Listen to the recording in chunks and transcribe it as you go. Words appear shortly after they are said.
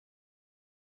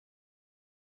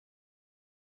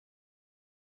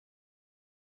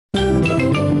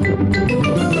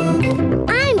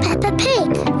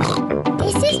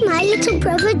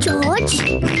brother George.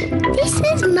 This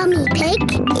is Mummy Pig.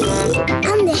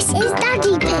 And this is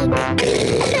Daddy Pig.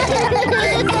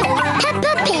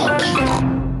 Peppa Pig.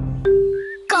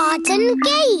 Garden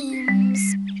games.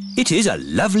 It is a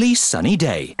lovely sunny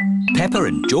day. Peppa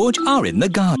and George are in the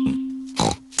garden.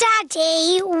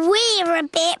 Daddy, we're a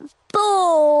bit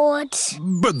bored.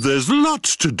 But there's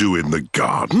lots to do in the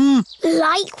garden.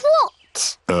 Like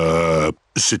what?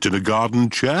 Sit in a garden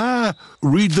chair,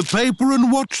 read the paper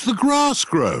and watch the grass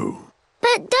grow.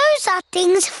 But those are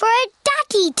things for a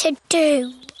daddy to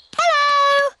do.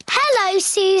 Hello! Hello,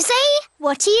 Susie.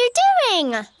 What are you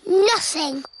doing?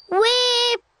 Nothing.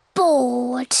 We're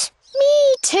bored.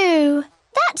 Me too.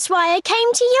 That's why I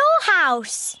came to your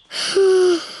house.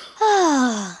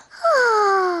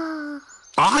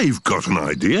 I've got an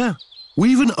idea.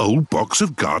 We've an old box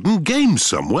of garden games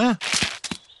somewhere.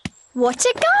 What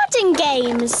are garden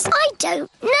games? I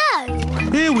don't know.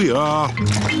 Here we are.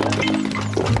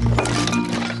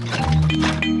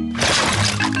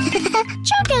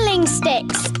 Juggling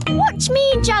sticks. Watch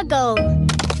me juggle.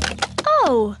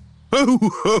 Oh.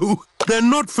 Oh, they're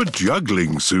not for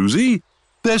juggling, Susie.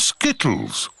 They're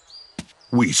skittles.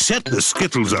 We set the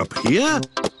skittles up here,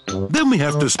 then we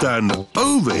have to stand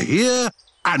over here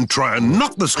and try and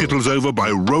knock the skittles over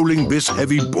by rolling this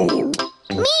heavy ball.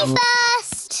 Me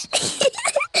first.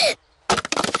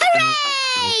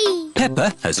 Hooray!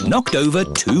 Peppa has knocked over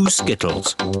 2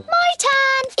 skittles. My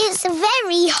turn. It's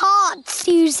very hard,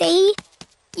 Susie.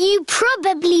 You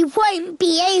probably won't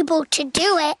be able to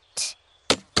do it.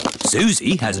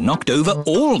 Susie has knocked over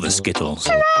all the skittles.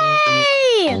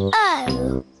 Hooray!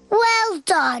 Oh, well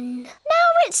done. Now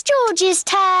it's George's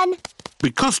turn.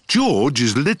 Because George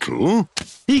is little,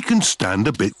 he can stand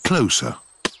a bit closer.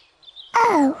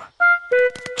 Oh.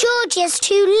 George is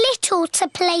too little to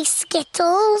play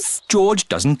skittles. George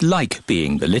doesn't like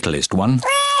being the littlest one.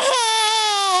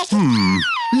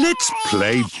 Let's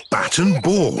play bat and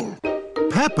ball.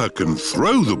 Peppa can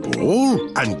throw the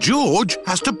ball and George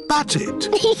has to bat it.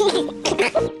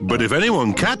 But if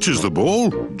anyone catches the ball,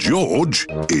 George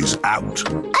is out.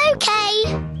 OK.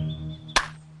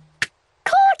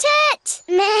 Caught it!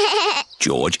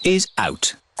 George is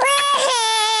out.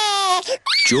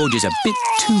 George is a bit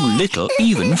too little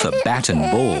even for bat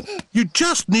and ball. You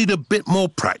just need a bit more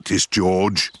practice,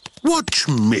 George. Watch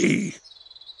me.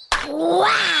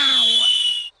 Wow!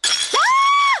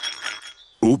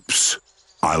 Oops.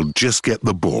 I'll just get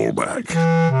the ball back.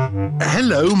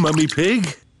 Hello, Mummy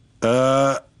Pig.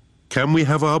 Can we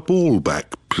have our ball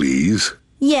back, please?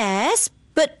 Yes,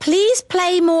 but please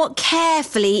play more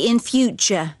carefully in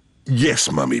future. Yes,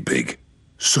 Mummy Pig.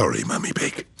 Sorry, Mummy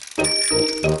Pig.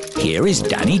 Here is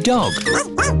Danny Dog.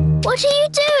 What are you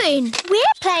doing?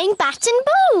 We're playing bat and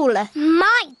ball.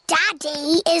 My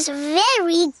daddy is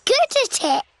very good at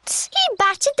it. He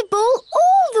batted the ball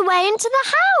all the way into the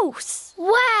house.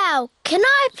 Wow, can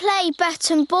I play bat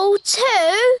and ball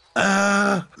too?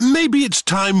 Maybe it's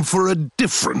time for a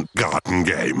different garden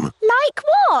game. Like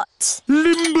what?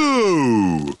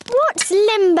 Limbo! What's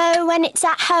limbo when it's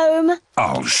at home?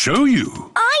 I'll show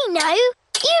you. I know.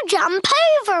 You jump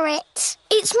over it.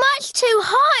 It's much too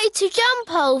high to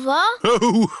jump over.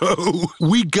 Ho, ho!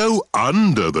 We go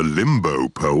under the limbo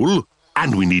pole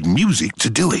and we need music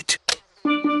to do it.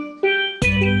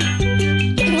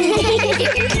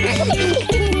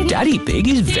 Daddy Pig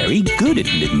is very good at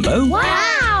limbo.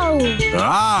 Wow!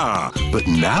 Ah, but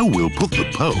now we'll put the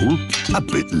pole a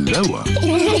bit lower.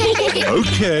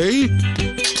 OK.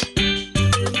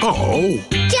 Oh.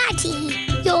 Daddy,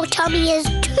 your tummy is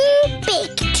too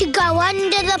big to go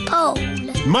under the pole.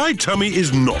 My tummy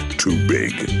is not too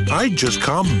big. I just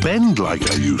can't bend like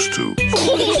I used to.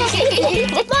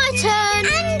 My turn.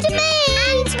 And me.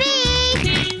 And me.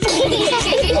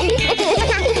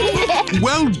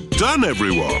 Well done,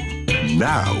 everyone.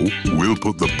 Now we'll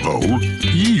put the pole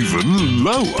even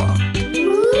lower.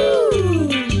 Ooh.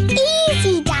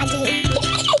 Easy, Daddy.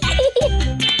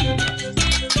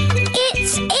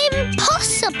 It's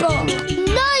impossible.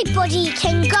 Nobody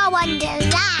can go under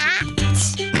that.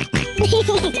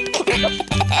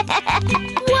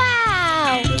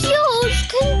 Wow! George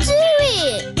can do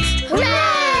it!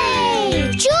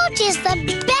 Hooray! George is the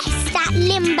best at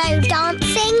limbo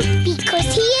dancing because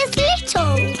he is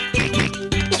little.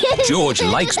 George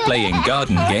likes playing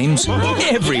garden games.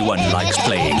 Everyone likes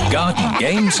playing garden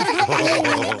games.